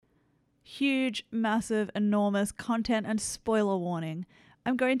huge, massive, enormous content and spoiler warning.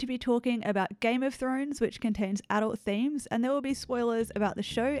 I'm going to be talking about Game of Thrones, which contains adult themes, and there will be spoilers about the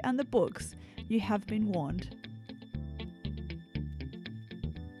show and the books. You have been warned.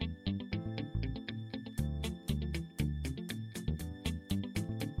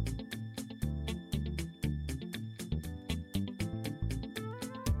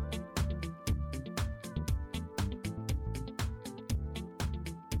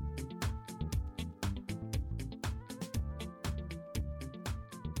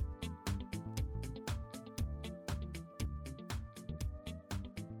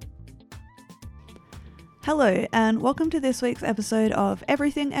 Hello, and welcome to this week's episode of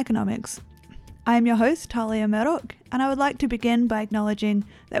Everything Economics. I am your host, Talia Murdoch, and I would like to begin by acknowledging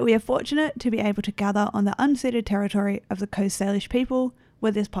that we are fortunate to be able to gather on the unceded territory of the Coast Salish people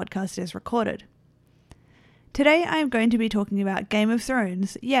where this podcast is recorded. Today I am going to be talking about Game of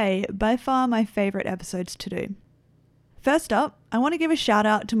Thrones, yay, by far my favourite episodes to do. First up, I want to give a shout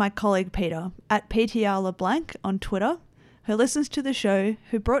out to my colleague Peter, at PTR LeBlanc on Twitter, who listens to the show,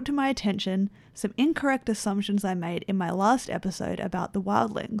 who brought to my attention some incorrect assumptions I made in my last episode about the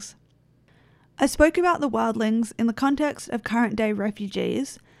wildlings. I spoke about the wildlings in the context of current day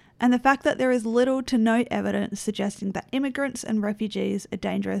refugees and the fact that there is little to no evidence suggesting that immigrants and refugees are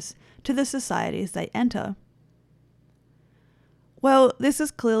dangerous to the societies they enter. Well, this is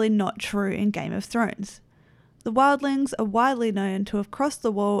clearly not true in Game of Thrones. The wildlings are widely known to have crossed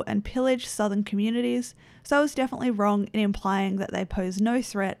the wall and pillaged southern communities, so I was definitely wrong in implying that they pose no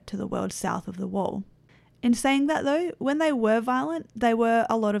threat to the world south of the wall. In saying that though, when they were violent, they were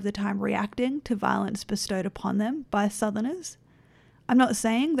a lot of the time reacting to violence bestowed upon them by southerners. I'm not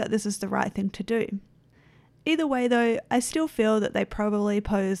saying that this is the right thing to do. Either way though, I still feel that they probably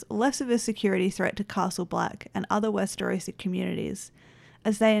pose less of a security threat to Castle Black and other Westerosi communities,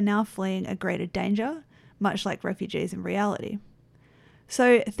 as they are now fleeing a greater danger, much like refugees in reality.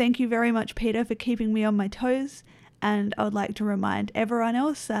 So thank you very much, Peter, for keeping me on my toes, and I would like to remind everyone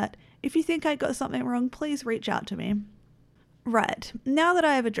else that if you think I got something wrong, please reach out to me. Right, now that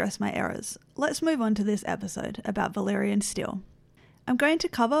I have addressed my errors, let's move on to this episode about Valyrian Steel. I'm going to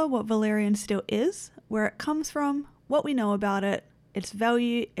cover what Valyrian Steel is, where it comes from, what we know about it, its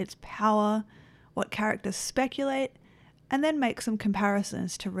value, its power, what characters speculate, and then make some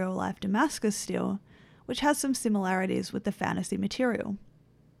comparisons to real-life Damascus steel, which has some similarities with the fantasy material.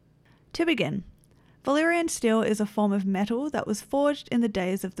 To begin, Valyrian steel is a form of metal that was forged in the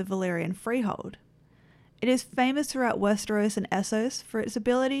days of the Valyrian Freehold. It is famous throughout Westeros and Essos for its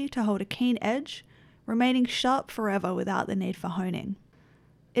ability to hold a keen edge, remaining sharp forever without the need for honing.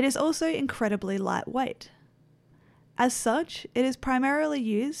 It is also incredibly lightweight. As such, it is primarily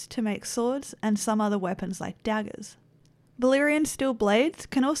used to make swords and some other weapons like daggers. Valyrian steel blades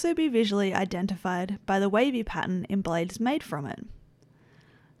can also be visually identified by the wavy pattern in blades made from it.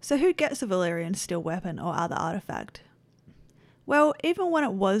 So who gets a Valyrian steel weapon or other artifact? Well, even when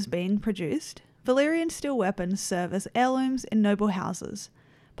it was being produced, Valyrian steel weapons serve as heirlooms in noble houses,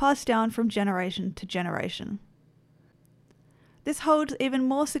 passed down from generation to generation. This holds even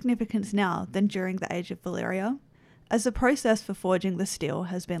more significance now than during the Age of Valyria, as the process for forging the steel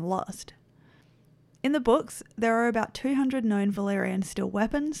has been lost. In the books, there are about 200 known Valyrian steel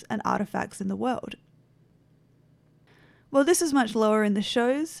weapons and artifacts in the world. While this is much lower in the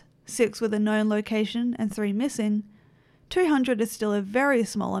shows, 6 with a known location and 3 missing, 200 is still a very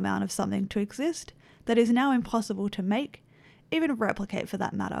small amount of something to exist that is now impossible to make, even replicate for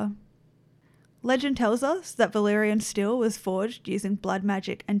that matter. Legend tells us that Valyrian steel was forged using blood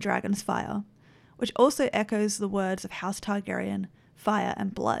magic and dragon's fire, which also echoes the words of House Targaryen, fire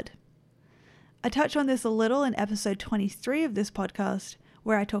and blood. I touch on this a little in episode 23 of this podcast,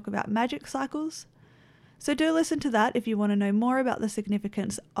 where I talk about magic cycles, so do listen to that if you want to know more about the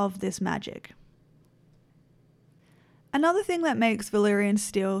significance of this magic. Another thing that makes Valyrian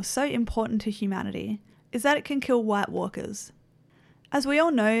steel so important to humanity is that it can kill White Walkers. As we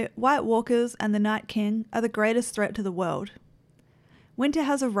all know, White Walkers and the Night King are the greatest threat to the world. Winter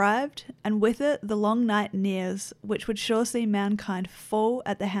has arrived, and with it the long night nears, which would sure see mankind fall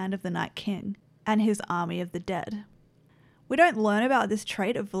at the hand of the Night King and his army of the dead. We don't learn about this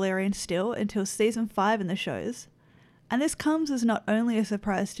trait of Valyrian steel until season 5 in the shows, and this comes as not only a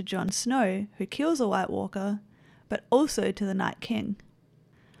surprise to Jon Snow, who kills a White Walker, but also to the Night King.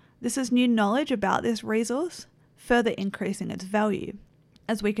 This is new knowledge about this resource, further increasing its value,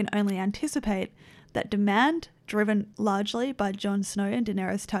 as we can only anticipate that demand, driven largely by Jon Snow and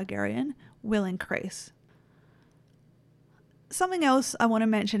Daenerys Targaryen, will increase. Something else I want to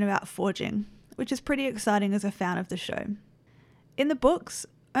mention about forging, which is pretty exciting as a fan of the show. In the books,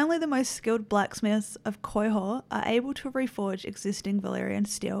 only the most skilled blacksmiths of Koihor are able to reforge existing Valyrian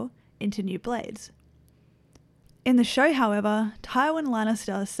steel into new blades. In the show, however, Tywin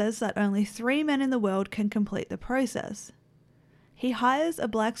Lannister says that only 3 men in the world can complete the process. He hires a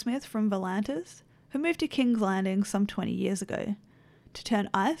blacksmith from Volantis, who moved to King's Landing some 20 years ago, to turn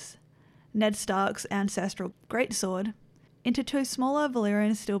ice, Ned Stark's ancestral greatsword, into 2 smaller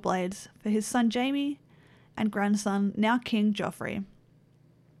Valyrian steel blades for his son Jaime and grandson, now King Joffrey.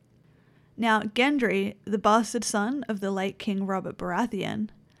 Now, Gendry, the bastard son of the late King Robert Baratheon,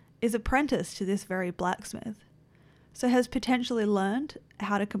 is apprenticed to this very blacksmith, so has potentially learned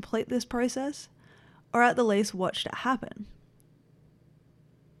how to complete this process, or at the least watched it happen.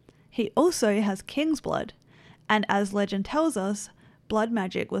 He also has king's blood, and as legend tells us, blood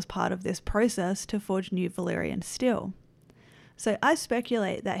magic was part of this process to forge new Valyrian steel. So I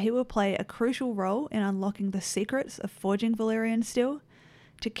speculate that he will play a crucial role in unlocking the secrets of forging Valyrian steel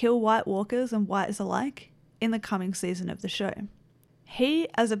to kill White Walkers and Whites alike in the coming season of the show. He,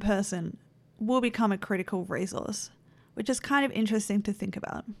 as a person, will become a critical resource, which is kind of interesting to think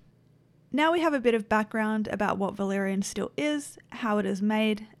about. Now we have a bit of background about what Valyrian steel is, how it is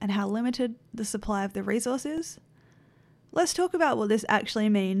made, and how limited the supply of the resource is. Let's talk about what this actually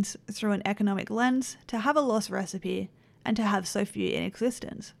means through an economic lens to have a lost recipe and to have so few in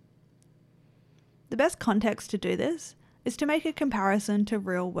existence. The best context to do this is to make a comparison to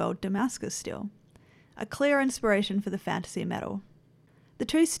real-world Damascus steel, a clear inspiration for the fantasy metal. The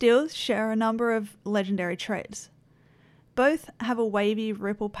 2 steels share a number of legendary traits. Both have a wavy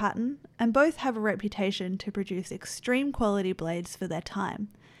ripple pattern, and both have a reputation to produce extreme quality blades for their time.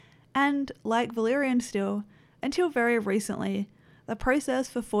 And, like Valyrian steel, until very recently, the process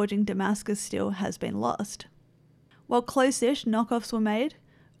for forging Damascus steel has been lost. While close-ish knockoffs were made,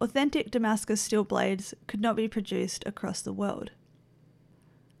 authentic Damascus steel blades could not be produced across the world.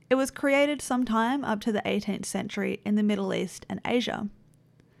 It was created sometime up to the 18th century in the Middle East and Asia.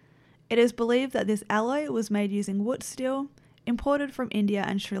 It is believed that this alloy was made using wood steel, imported from India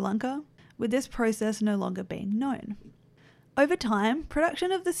and Sri Lanka, with this process no longer being known. Over time,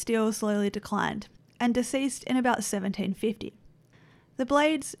 production of the steel slowly declined, and deceased in about 1750. The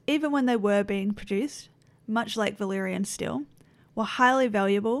blades, even when they were being produced, much like Valyrian steel, were highly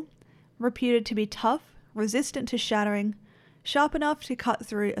valuable, reputed to be tough, resistant to shattering, sharp enough to cut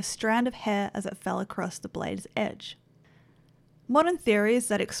through a strand of hair as it fell across the blade's edge. Modern theories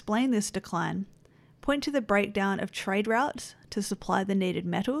that explain this decline point to the breakdown of trade routes to supply the needed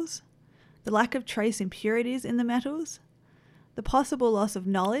metals, the lack of trace impurities in the metals, the possible loss of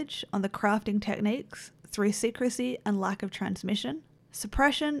knowledge on the crafting techniques through secrecy and lack of transmission,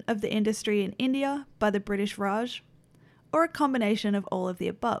 suppression of the industry in India by the British Raj, or a combination of all of the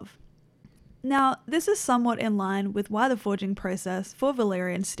above. Now, this is somewhat in line with why the forging process for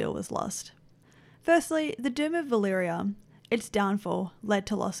Valyrian steel was lost. Firstly, the doom of Valyria, its downfall, led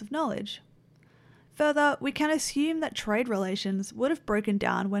to loss of knowledge. Further, we can assume that trade relations would have broken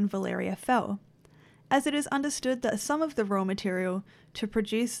down when Valyria fell, as it is understood that some of the raw material to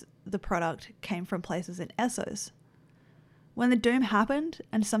produce the product came from places in Essos. When the doom happened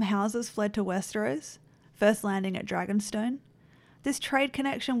and some houses fled to Westeros, first landing at Dragonstone, this trade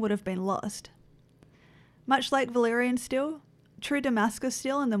connection would have been lost. Much like Valyrian steel, true Damascus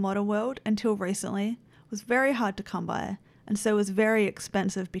steel in the modern world until recently was very hard to come by, and so was very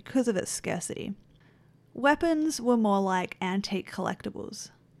expensive because of its scarcity. Weapons were more like antique collectibles.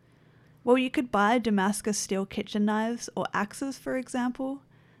 While you could buy Damascus steel kitchen knives or axes, for example,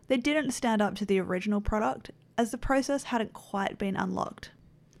 they didn't stand up to the original product as the process hadn't quite been unlocked.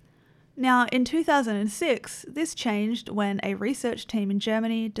 Now, in 2006, this changed when a research team in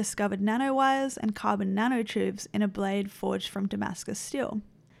Germany discovered nanowires and carbon nanotubes in a blade forged from Damascus steel.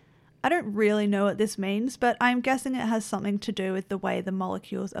 I don't really know what this means, but I'm guessing it has something to do with the way the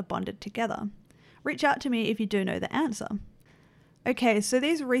molecules are bonded together. Reach out to me if you do know the answer. Okay, so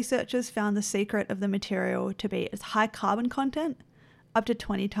these researchers found the secret of the material to be its high carbon content, up to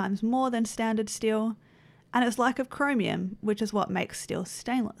 20 times more than standard steel, and its lack of chromium, which is what makes steel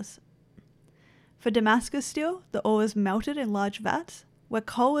stainless. For Damascus steel, the ore was melted in large vats, where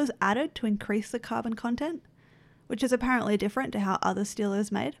coal was added to increase the carbon content, which is apparently different to how other steel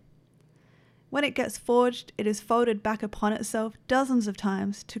is made. When it gets forged, it is folded back upon itself dozens of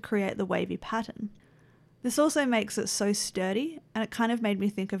times to create the wavy pattern. This also makes it so sturdy, and it kind of made me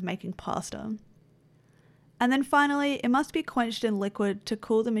think of making pasta. And then finally, it must be quenched in liquid to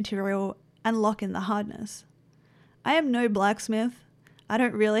cool the material and lock in the hardness. I am no blacksmith, I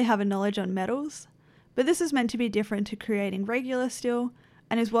don't really have a knowledge on metals, but this is meant to be different to creating regular steel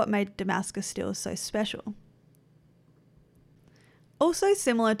and is what made Damascus steel so special. Also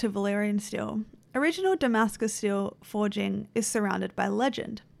similar to Valyrian steel, original Damascus steel forging is surrounded by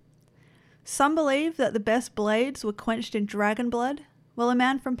legend. Some believe that the best blades were quenched in dragon blood, while a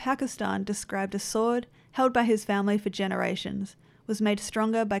man from Pakistan described a sword held by his family for generations was made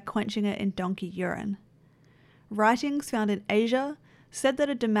stronger by quenching it in donkey urine. Writings found in Asia said that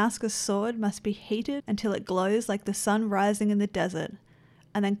a Damascus sword must be heated until it glows like the sun rising in the desert,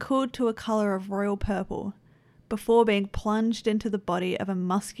 and then cooled to a colour of royal purple, before being plunged into the body of a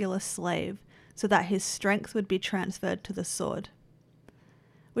muscular slave so that his strength would be transferred to the sword.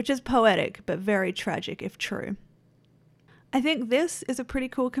 Which is poetic, but very tragic if true. I think this is a pretty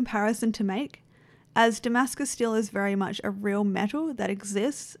cool comparison to make, as Damascus steel is very much a real metal that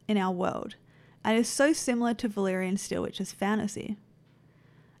exists in our world, and is so similar to Valyrian steel, which is fantasy.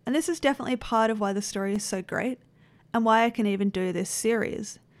 And this is definitely part of why the story is so great, and why I can even do this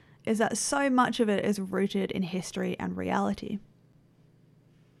series, is that so much of it is rooted in history and reality.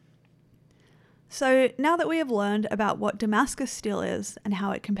 So now that we have learned about what Damascus steel is and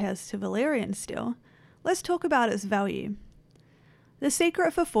how it compares to Valyrian steel, let's talk about its value. The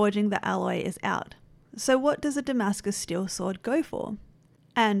secret for forging the alloy is out. So what does a Damascus steel sword go for?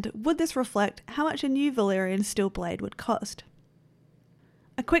 And would this reflect how much a new Valyrian steel blade would cost?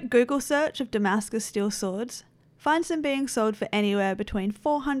 A quick Google search of Damascus steel swords finds them being sold for anywhere between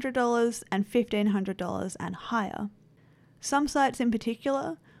 $400 and $1,500 and higher. Some sites in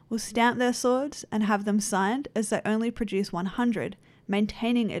particular will stamp their swords and have them signed as they only produce 100,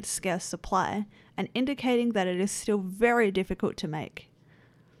 maintaining its scarce supply and indicating that it is still very difficult to make.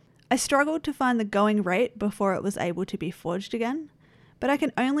 I struggled to find the going rate before it was able to be forged again, but I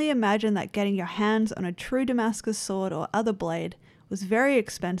can only imagine that getting your hands on a true Damascus sword or other blade was very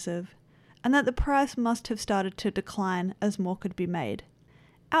expensive, and that the price must have started to decline as more could be made,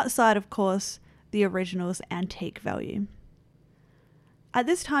 outside of course the original's antique value. At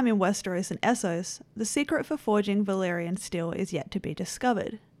this time in Westeros and Essos, the secret for forging Valyrian steel is yet to be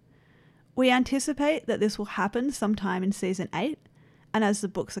discovered. We anticipate that this will happen sometime in Season 8, and as the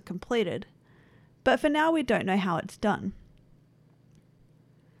books are completed, but for now we don't know how it's done.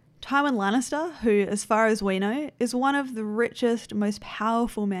 Tywin Lannister, who, as far as we know, is one of the richest, most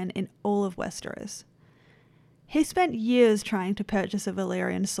powerful men in all of Westeros. He spent years trying to purchase a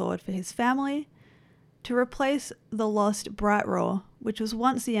Valyrian sword for his family, to replace the lost Brightroar, which was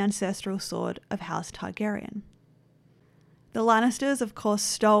once the ancestral sword of House Targaryen. The Lannisters, of course,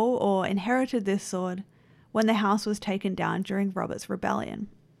 stole or inherited this sword when the house was taken down during Robert's rebellion.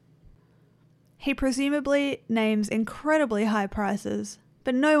 He presumably names incredibly high prices,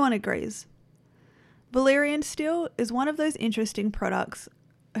 but no one agrees. Valyrian steel is one of those interesting products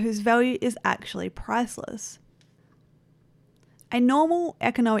whose value is actually priceless. A normal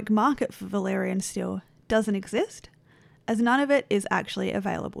economic market for Valyrian steel doesn't exist, as none of it is actually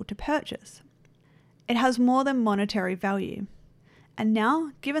available to purchase. It has more than monetary value, and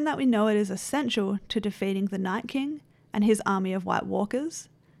now, given that we know it is essential to defeating the Night King and his army of White Walkers,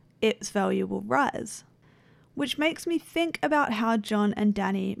 its value will rise. Which makes me think about how Jon and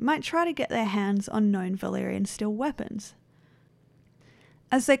Dany might try to get their hands on known Valyrian steel weapons.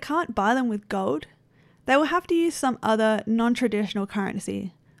 As they can't buy them with gold, they will have to use some other non-traditional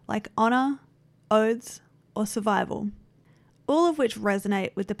currency, like honor, oaths, or survival, all of which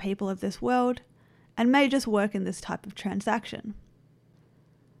resonate with the people of this world and may just work in this type of transaction.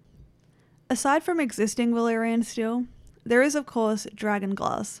 Aside from existing Valyrian steel, there is of course dragon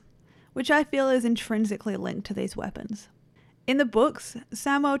glass, which I feel is intrinsically linked to these weapons. In the books,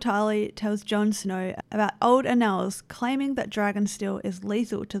 Samwell Tarly tells Jon Snow about old Annals claiming that dragon steel is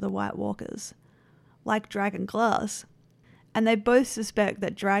lethal to the White Walkers, like dragon glass, and they both suspect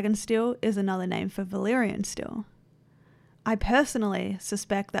that dragon steel is another name for Valyrian steel. I personally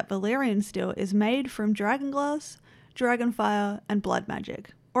suspect that Valyrian steel is made from dragon glass, dragon fire, and blood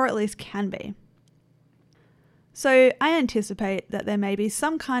magic, or at least can be. So I anticipate that there may be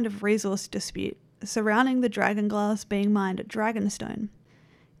some kind of resource dispute surrounding the dragon glass being mined at Dragonstone.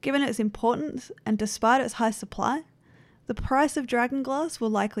 Given its importance and despite its high supply, the price of dragon glass will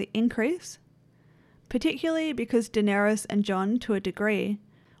likely increase, particularly because Daenerys and Jon, to a degree,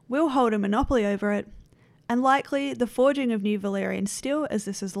 will hold a monopoly over it, and likely the forging of new Valyrian steel as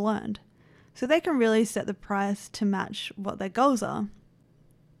this is learned, so they can really set the price to match what their goals are.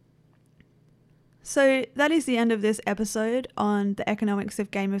 So that is the end of this episode on the economics of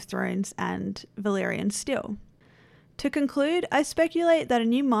Game of Thrones and Valyrian steel. To conclude, I speculate that a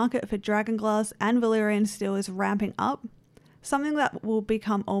new market for dragonglass and Valyrian steel is ramping up, something that will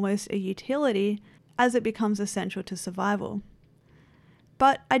become almost a utility as it becomes essential to survival.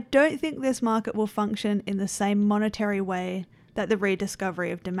 But I don't think this market will function in the same monetary way that the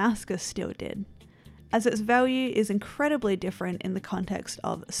rediscovery of Damascus still did, as its value is incredibly different in the context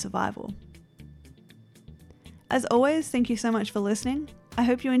of survival. As always, thank you so much for listening. I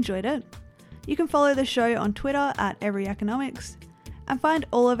hope you enjoyed it. You can follow the show on Twitter at EveryEconomics and find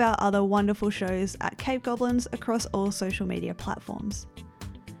all of our other wonderful shows at Cave Goblins across all social media platforms.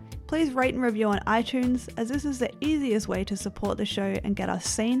 Please rate and review on iTunes, as this is the easiest way to support the show and get us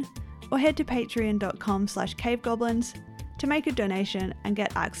seen, or head to patreon.com/cavegoblins to make a donation and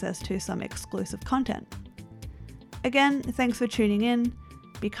get access to some exclusive content. Again, thanks for tuning in.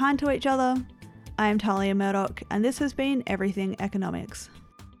 Be kind to each other. I am Talia Murdoch, and this has been Everything Economics.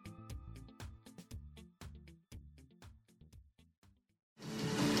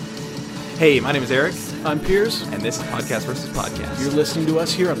 Hey, my name is Eric. I'm Piers. And this is Podcast vs. Podcast. You're listening to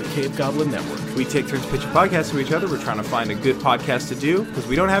us here on the Cave Goblin Network. We take turns pitching podcasts to each other. We're trying to find a good podcast to do because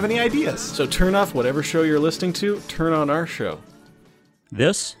we don't have any ideas. So turn off whatever show you're listening to, turn on our show.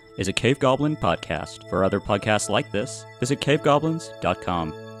 This is a Cave Goblin podcast. For other podcasts like this, visit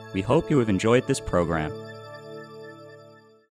cavegoblins.com. We hope you have enjoyed this program.